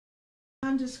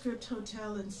nondescript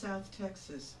hotel in South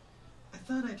Texas, I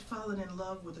thought I'd fallen in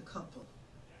love with a couple.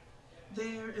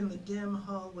 There in the dim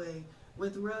hallway,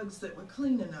 with rugs that were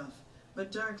clean enough,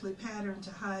 but darkly patterned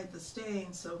to hide the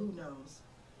stains, so who knows.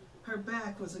 Her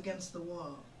back was against the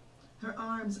wall, her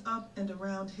arms up and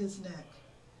around his neck.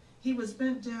 He was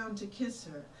bent down to kiss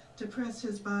her, to press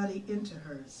his body into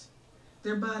hers.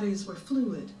 Their bodies were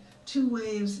fluid, two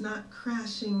waves not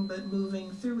crashing but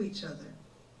moving through each other.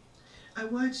 I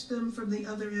watched them from the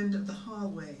other end of the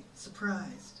hallway,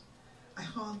 surprised. I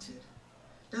halted.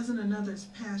 Doesn't another's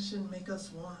passion make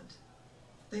us want?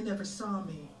 They never saw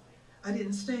me. I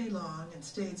didn't stay long and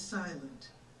stayed silent.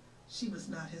 She was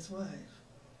not his wife.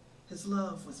 His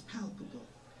love was palpable.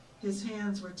 His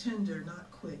hands were tender,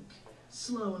 not quick,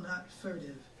 slow, not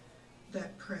furtive.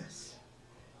 That press.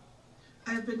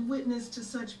 I have been witness to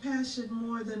such passion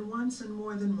more than once and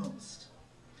more than most.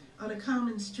 On a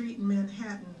common street in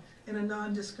Manhattan, in a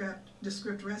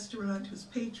nondescript restaurant whose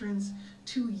patrons,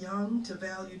 too young to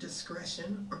value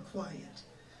discretion or quiet,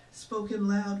 spoke in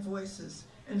loud voices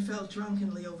and fell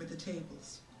drunkenly over the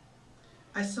tables.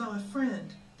 I saw a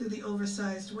friend through the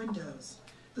oversized windows,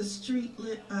 the street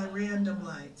lit by random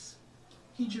lights.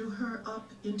 He drew her up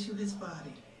into his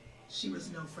body. She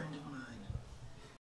was no friend of mine.